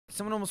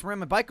Someone almost ran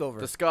my bike over.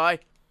 The sky.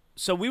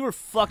 So we were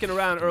fucking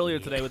around earlier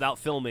today without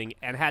filming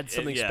and had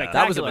something Yeah. spectacular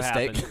That was a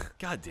mistake. happen.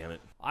 God damn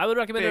it. I would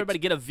recommend Fixed. everybody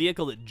get a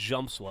vehicle that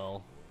jumps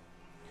well.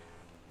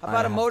 How about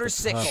a have the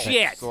motorcycle? perfect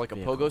Shit. So like a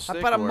vehicle. pogo stick. How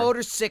about a or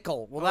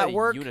motorcycle? Will that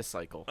work?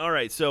 Unicycle. All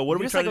right, so what are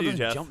we trying to Unicycle do, doesn't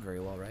Jeff? jump very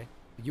well, right?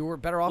 You were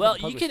better off. Well,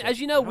 with a you pogo can, stick. as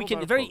you know, How we can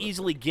about a very pogo?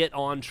 easily get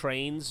on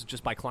trains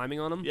just by climbing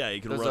on them. Yeah, you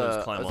can Does run a-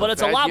 and climb does on But it.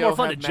 it's a lot more Faggio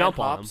fun to have mad jump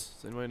on 'em. hops?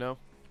 Does anybody know?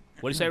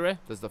 What do you say, Ray?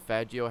 Does the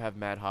Faggio have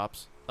mad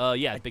hops?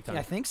 Yeah, big time.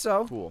 Yeah, I think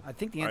so. Cool. I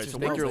think the All right, answer is so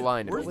no. Pick your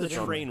line. where's the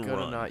I'm train gonna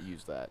run? not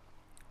use that.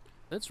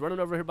 It's running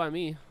over here by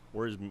me.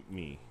 Where's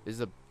me? Is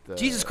the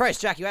Jesus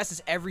Christ, Jack! You ask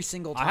this every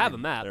single time. I have a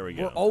map. There we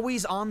We're go.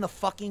 always on the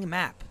fucking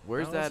map.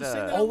 Where's Oh, that? let's just say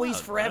that always out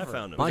loud. forever. I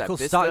found him. Mike- Michael's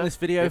Vista? starting this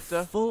video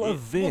Vista? full of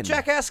vin. Well,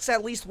 Jack asks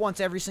at least once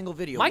every single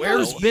video.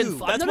 Michael's Where's been you?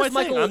 fu- That's I've my noticed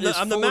thing. Michael I'm the, is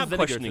I'm the full of map vinegar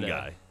questioning today.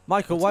 guy.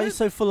 Michael, why are you that?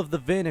 so full of the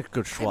vinegar I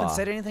haven't schwa?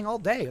 said anything all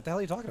day. What the hell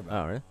are you talking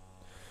about? Oh, really?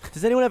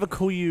 Does anyone ever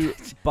call you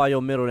by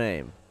your middle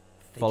name,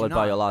 They followed do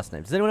by not. your last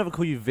name? Does anyone ever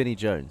call you Vinny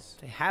Jones?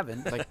 They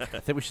haven't. Like I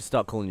think we should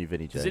start calling you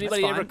Vinny Jones. Does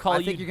anybody That's ever fine. call I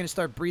you think you're gonna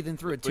start breathing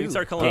through it We too. can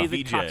start calling him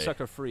David VJ.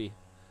 Cocksucker Free?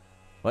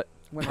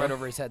 Went right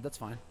over his head. That's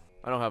fine.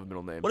 I don't have a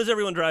middle name. What is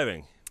everyone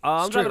driving?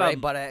 I'm It's true, driving right? a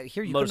But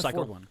here you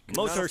motorcycle. couldn't afford one.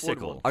 Not afford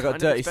Motorcycle. one. I got Kinda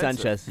Dirty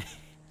expensive. Sanchez.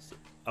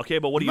 Okay,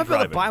 but what are You you might be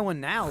able to driving? buy one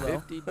now, though.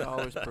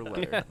 $50 per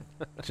letter.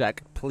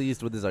 Jack,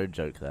 pleased with his own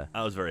joke there.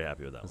 I was very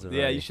happy with that Was one. it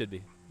Yeah, really? you should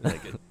be.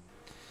 Thank you.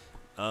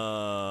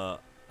 I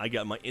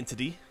got my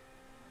Entity.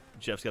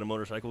 Jeff's got a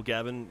motorcycle.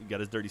 Gavin got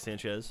his Dirty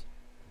Sanchez.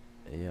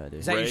 Yeah, I do.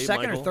 Is that your Ray,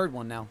 second Michael? or third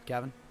one now,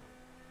 Gavin?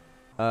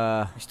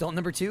 Uh, You're still at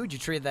number 2? Did you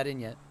trade that in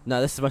yet?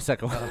 no, this is my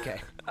second one. Oh, okay.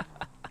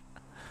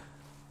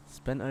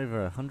 Spent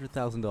over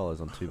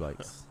 $100,000 on 2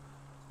 bikes.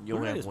 You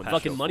only Right, have it's one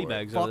Fucking show money for it.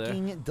 bags over there.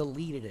 Fucking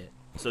deleted it.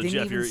 So Didn't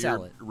Jeff, even you're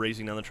sell it.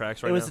 racing down the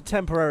tracks right It was now. a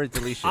temporary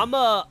deletion.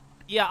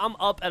 Yeah, I'm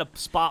up at a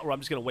spot where I'm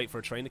just gonna wait for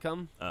a train to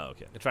come Oh,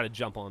 okay. and try to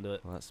jump onto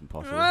it. Well, that's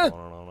impossible. Ah!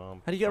 How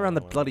do you get around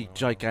the bloody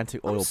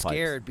gigantic oil I'm pipes?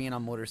 scared being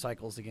on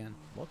motorcycles again.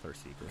 Motor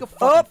secret. Go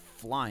fucking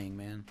flying,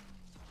 man.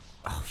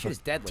 Shit is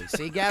deadly.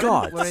 See, Gavin?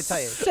 God's What did I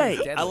tell you? Shit is sake.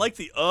 deadly. I like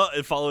the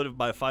and followed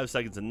by 5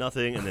 seconds of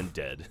nothing and then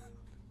dead.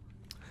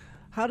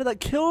 How did that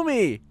kill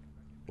me?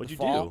 What'd you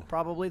fall, do?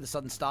 probably the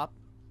sudden stop.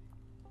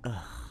 Yeah,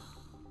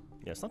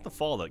 it's not the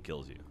fall that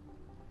kills you.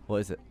 What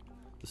is it?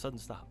 The sudden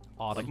stop.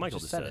 Autumn. Like Michael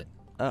Just just said said. it.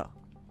 Oh,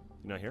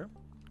 You not hear him?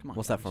 Come on.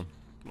 what's that Gavin. from?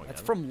 Come on,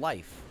 That's Gavin. from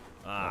life.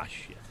 Ah,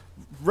 shit.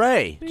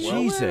 Ray, Beware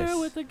Jesus.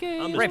 with the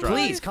game. I'm just Ray, driving.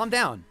 please calm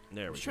down.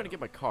 There I'm we just go. trying to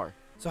get my car.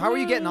 So how are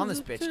you getting on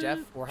this bitch, Jeff?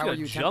 Or how Just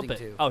are you gonna jump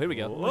attempting it. to? Oh, here we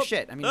go. Whoa. Oh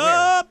shit! I mean,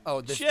 Up, where?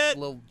 Oh, this shit.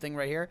 little thing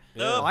right here.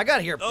 Up, Oh, I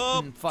got here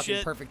up, in fucking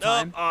shit, perfect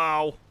up, time.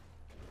 Ow.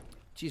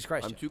 Jesus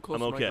Christ! I'm Jeff. too close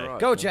I'm to okay. my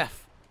garage. Go, man.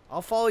 Jeff.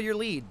 I'll follow your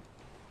lead.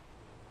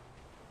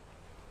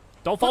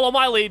 Don't follow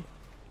my lead.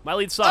 My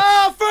lead sucks.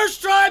 Oh,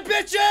 first try,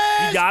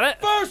 bitches! You got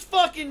it? First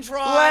fucking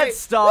try. Let's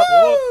stop.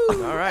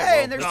 Woo! All right, Hey,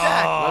 well, and there's Oh,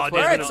 Jack.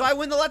 damn All right, it. so I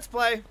win the Let's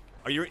Play.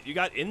 Are you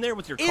got in there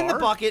with your In car? the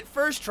bucket,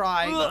 first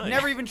try. Nice.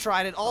 Never even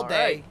tried it all All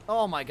day. right.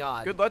 Oh my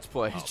god. Good let's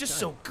play. He's just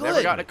so good.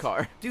 Never got in a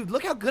car. Dude,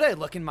 look how good I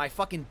look in my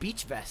fucking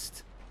beach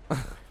vest.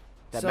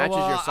 That so, matches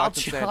your I'll,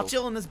 socks and I'll sandals.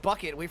 chill in this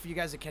bucket. Wait for you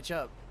guys to catch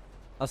up.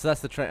 Oh, so that's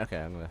the train. Okay,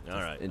 I'm gonna.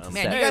 All right, Intercept.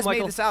 Man, you Hey, guys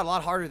Michael. made this out a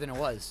lot harder than it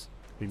was.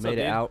 we What's made up,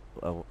 it dude? out.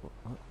 Oh,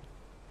 what?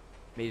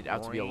 Made it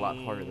out to be a lot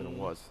harder than it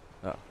was.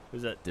 Oh.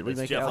 Who's that? Did we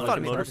That's make it Jeff out? on I thought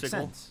it his made perfect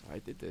motorcycle? sense. I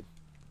did.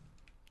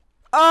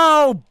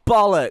 Oh,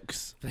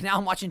 bollocks! But now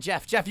I'm watching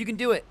Jeff. Jeff, you can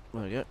do it.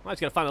 Oh, yeah. I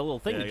just gotta find a little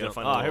thing Yeah, to you gotta jump.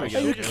 find a Oh, here we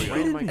little- go. Here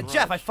we go. Right in my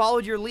Jeff, I garage.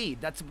 followed your lead.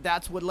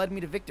 That's what led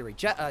me to victory.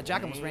 Jack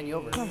almost ran you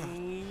over.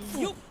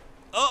 Yoop.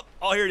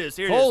 Oh, here it is.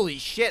 Here it is. Holy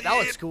shit, that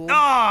looks cool.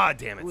 Ah,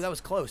 damn it. Ooh, that was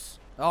close.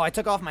 Oh, I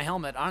took off my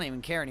helmet. I don't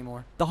even care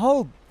anymore. The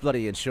whole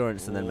bloody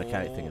insurance and then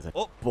mechanic thing is a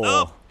Oh, bore.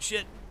 oh,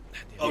 shit.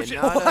 Oh, Yeah,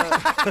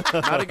 shit.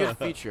 not a good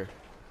feature.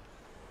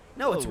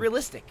 No, it's Whoa.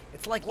 realistic.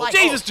 It's like Oh, life.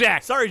 Jesus,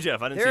 Jack! Sorry,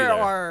 Jeff. I didn't see you There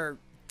there. are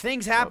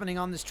things happening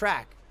on this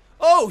track.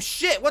 Oh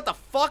shit! What the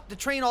fuck? The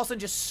train all of a sudden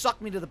just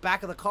sucked me to the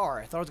back of the car.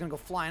 I thought I was gonna go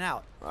flying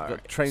out. All The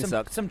right. train some,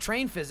 sucked. some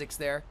train physics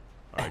there.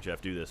 All right,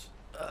 Jeff, do this.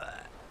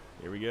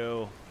 Here we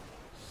go.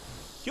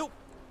 Yoop.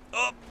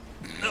 Up.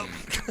 Up.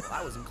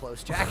 That wasn't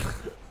close, Jack.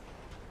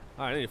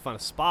 All right, I need to find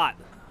a spot.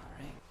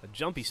 A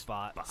jumpy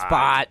spot.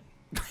 Spot.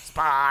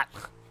 Spot.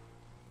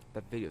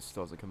 That video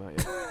still hasn't come out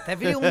yet. That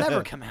video will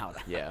never come out.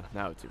 Yeah,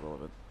 now it's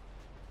irrelevant.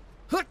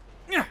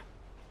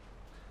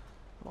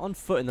 I'm on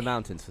foot in the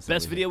mountains for some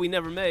Best reason. video we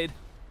never made.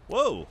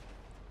 Whoa.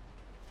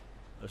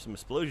 There's some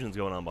explosions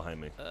going on behind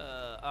me. All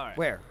right.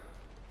 Where?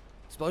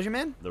 Explosion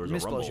Man? There was Or a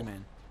Misplosion rumble.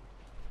 Man.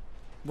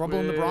 Rumble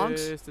in the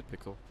Bronx? Twisted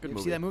Pixel. Good You ever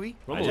movie. see that movie?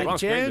 Rumble Jackie in the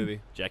Bronx, Chan? great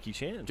movie. Jackie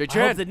Chan. Jay I hope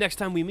Chan. that next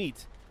time we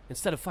meet,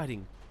 instead of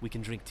fighting, we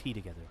can drink tea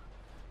together.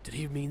 Did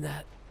he mean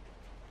that?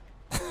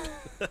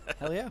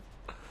 Hell yeah.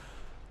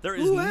 There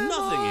is Who am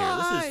nothing here.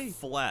 I? This is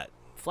flat.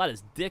 Flat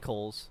as dick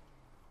holes.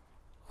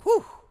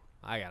 Whew.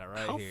 I got it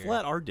right How here.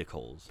 flat are dick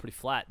holes? Pretty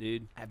flat,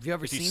 dude. Have you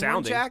ever If you seen one,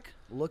 sounding. Jack?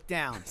 Look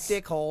down.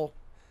 Dick hole.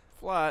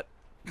 Flat.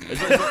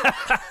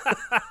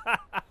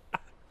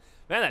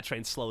 Man, that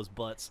train's slow as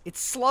butts. It's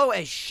slow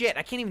as shit.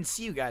 I can't even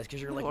see you guys because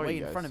you're like Who are way you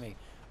in guys? front of me.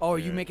 Oh, are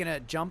you Yeah. making a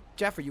jump,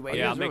 Jeff? Or you waiting?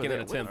 Yeah, guys I'm are making over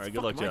an there. attempt. All right,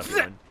 good luck, Fuck, am I Jeff.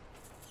 doing?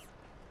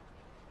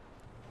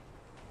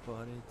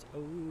 But it's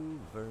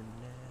over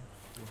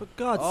now. For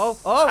God's Oh,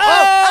 sake. oh,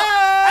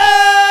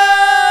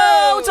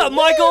 Oh! What's up,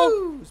 Michael?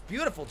 Woo! It's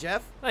beautiful,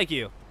 Jeff. Thank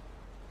you.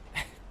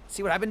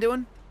 See what I've been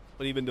doing?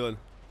 What have you been doing?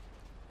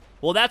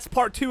 Well, that's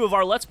part 2 of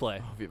our Let's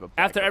Play. Oh, we have a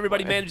After backup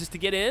everybody plan. manages to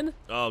get in,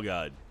 Oh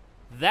god.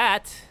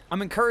 that...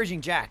 I'm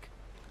encouraging Jack.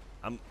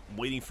 I'm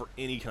waiting for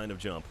any kind of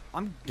jump.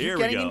 I'm Here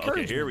we getting go. Okay,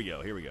 encouragement. here we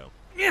go. Here we go.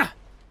 Yeah.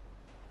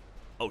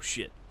 Oh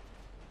shit.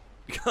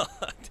 God.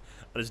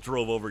 I just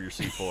drove over your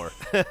C4.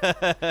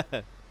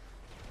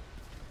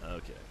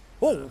 Okay.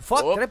 Oh,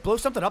 fuck. Oh. Did I blow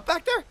something up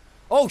back there?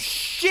 Oh,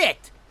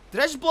 shit. Did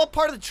I just blow up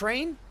part of the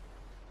train?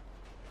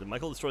 Did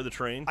Michael destroy the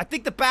train? I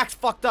think the back's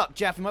fucked up,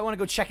 Jeff. You might want to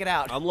go check it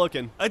out. I'm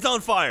looking. It's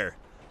on fire.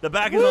 The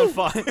back is on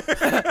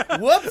fire.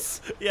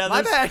 Whoops. Yeah,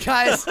 My there's- bad,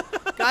 guys.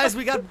 Guys,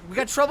 we got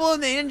trouble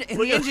in the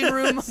engine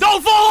room.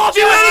 Don't fall off,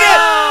 you idiot!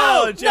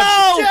 Oh, Jeff.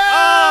 No! Jeff!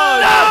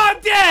 No, I'm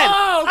dead!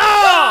 Oh,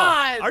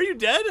 God. Are you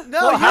dead?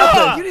 No, What you,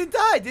 happened? you didn't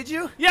die, did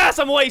you? Yes,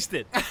 I'm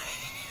wasted.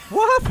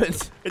 What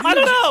happened? I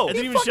don't know. It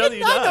He didn't even show fucking that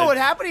you not died. know what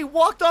happened. He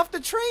walked off the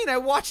train. I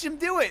watched him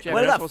do it. Jeff,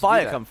 Where did you're not that supposed to do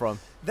fire that. come from?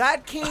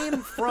 That came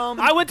from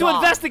I went to God,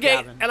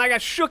 investigate, Gavin. and I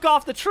got shook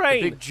off the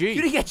train. Big G.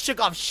 You didn't get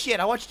shook off shit.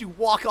 I watched you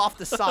walk off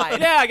the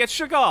side. Yeah, I got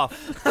shook off.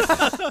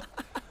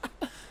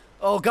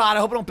 Oh, God. I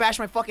hope I don't bash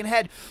my fucking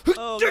head.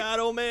 Oh god,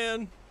 oh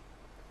man.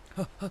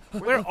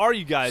 Where are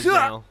you guys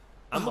now?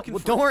 I'm looking Well,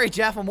 for don't worry,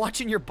 Jeff. I'm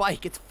watching your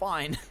bike. It's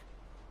fine.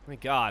 My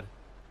God.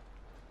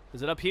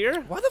 Is it up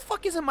here? Why the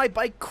fuck isn't my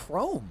bike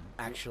chrome,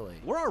 actually?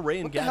 Where are Ray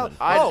and What the hell?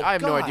 Gavin? I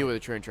have no God. idea where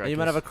the train track You is.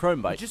 might have a chrome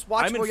You bike. just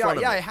watch I'm in where you front are.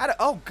 of Yeah, it. I had it.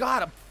 Oh,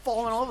 God. I'm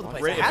falling all over the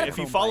place. Ray, I had if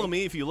a you chrome follow bike.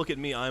 me, if you look at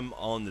me, I'm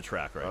on the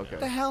track right Okay. What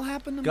the hell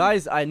happened to me?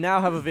 Guys, I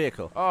now have a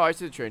vehicle. Oh, I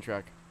see the train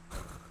track.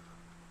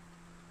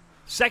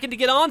 Second to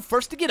get on,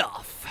 first to get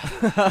off.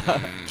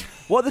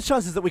 What are the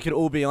chances that we could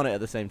all be on it at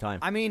the same time?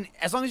 I mean,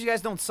 as long as you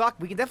guys don't suck,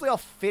 we can definitely all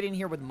fit in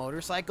here with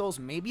motorcycles.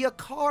 Maybe a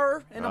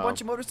car and a Oh, bunch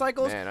of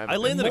motorcycles. Man, I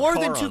landed a More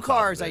car than on 2 top of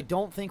cars, it. I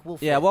don't think we'll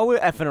fit. Yeah, while we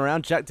were effing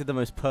around, Jack did the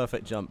most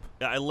perfect jump.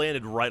 Yeah, I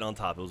landed right on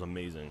top. It was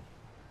amazing.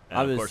 And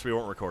I of was- course, we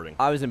weren't recording.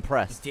 I was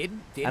impressed. Did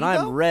And he,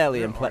 I'm though? rarely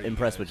Where are you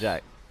impressed with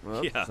guys? Jack.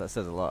 Well, Yeah. So that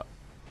says a lot.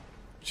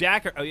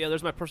 Jack, oh yeah,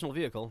 there's my personal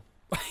vehicle.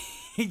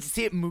 You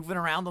see it moving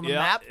around on the Yeah,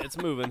 map? it's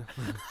moving.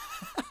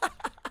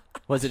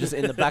 Was it just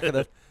in the back of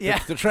the, Yeah.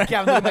 the train?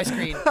 Gavin, look at my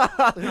screen. Look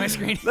at my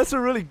screen. That's a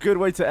really good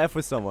way to F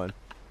with someone.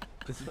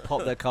 Just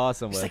pop their car It's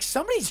somewhere. like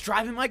somebody's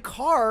driving my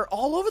car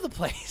all over the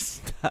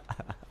place.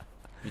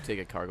 you take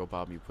a cargo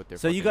bomb, you put there.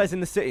 So you guys in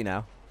the city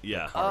now?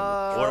 Yeah.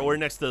 Uh, we're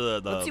next to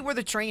the Let's see where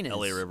the train is.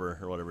 LA River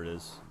or whatever it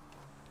is.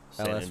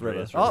 San LS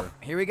Andreas River. Oh,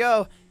 here we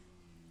go.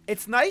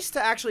 It's nice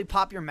to actually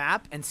pop your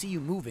map and see you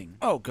moving.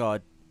 Oh,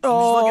 God. I'm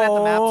just looking at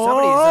the map.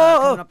 Somebody's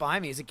coming up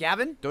behind me. Is it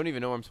Gavin? Don't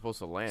even know where I'm supposed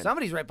to land.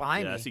 Somebody's right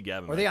behind Yeah, me. I see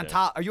Gavin Are they right on there.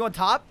 top? Are you on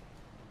top?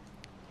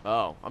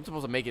 Oh, I'm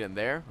supposed to make it in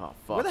there? Oh,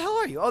 fuck. Where the hell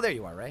are you? Oh, there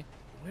you are, Ray.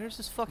 Where's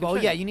this fucking Well,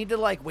 train? yeah, you need to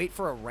like wait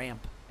for a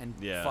ramp and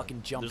Yeah.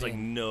 fucking jump There's like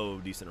in. no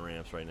decent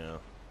ramps right now.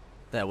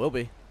 There will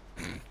be.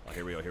 Oh,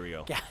 here we go. Here we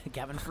go.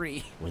 Gavin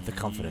free. With the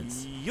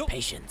confidence. Yup.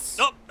 Patience.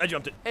 Oh, I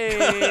jumped it.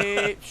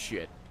 Hey,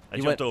 shit. I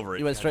You jumped went, over it.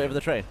 You went straight over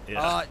the train.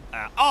 Yeah.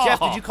 Oh.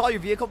 Jeff, did you call your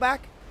vehicle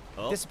back?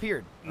 Oh.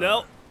 Disappeared.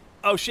 No.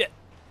 Oh shit.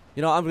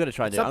 You know what I'm going to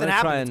try and do? I'm Something going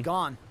to try happened. It's and...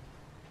 gone.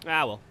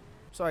 Ah well.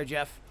 Sorry,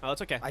 Jeff. Oh,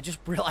 it's okay. I just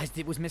realized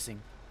it was missing.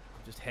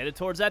 Just headed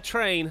towards that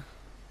train.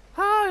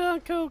 High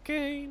on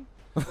cocaine.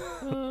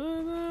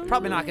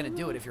 Probably not going to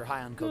do it if you're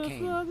high on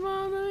cocaine.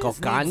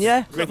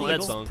 Cocaine? Grateful Dead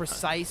Illegal, song.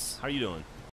 Precise. How are you doing?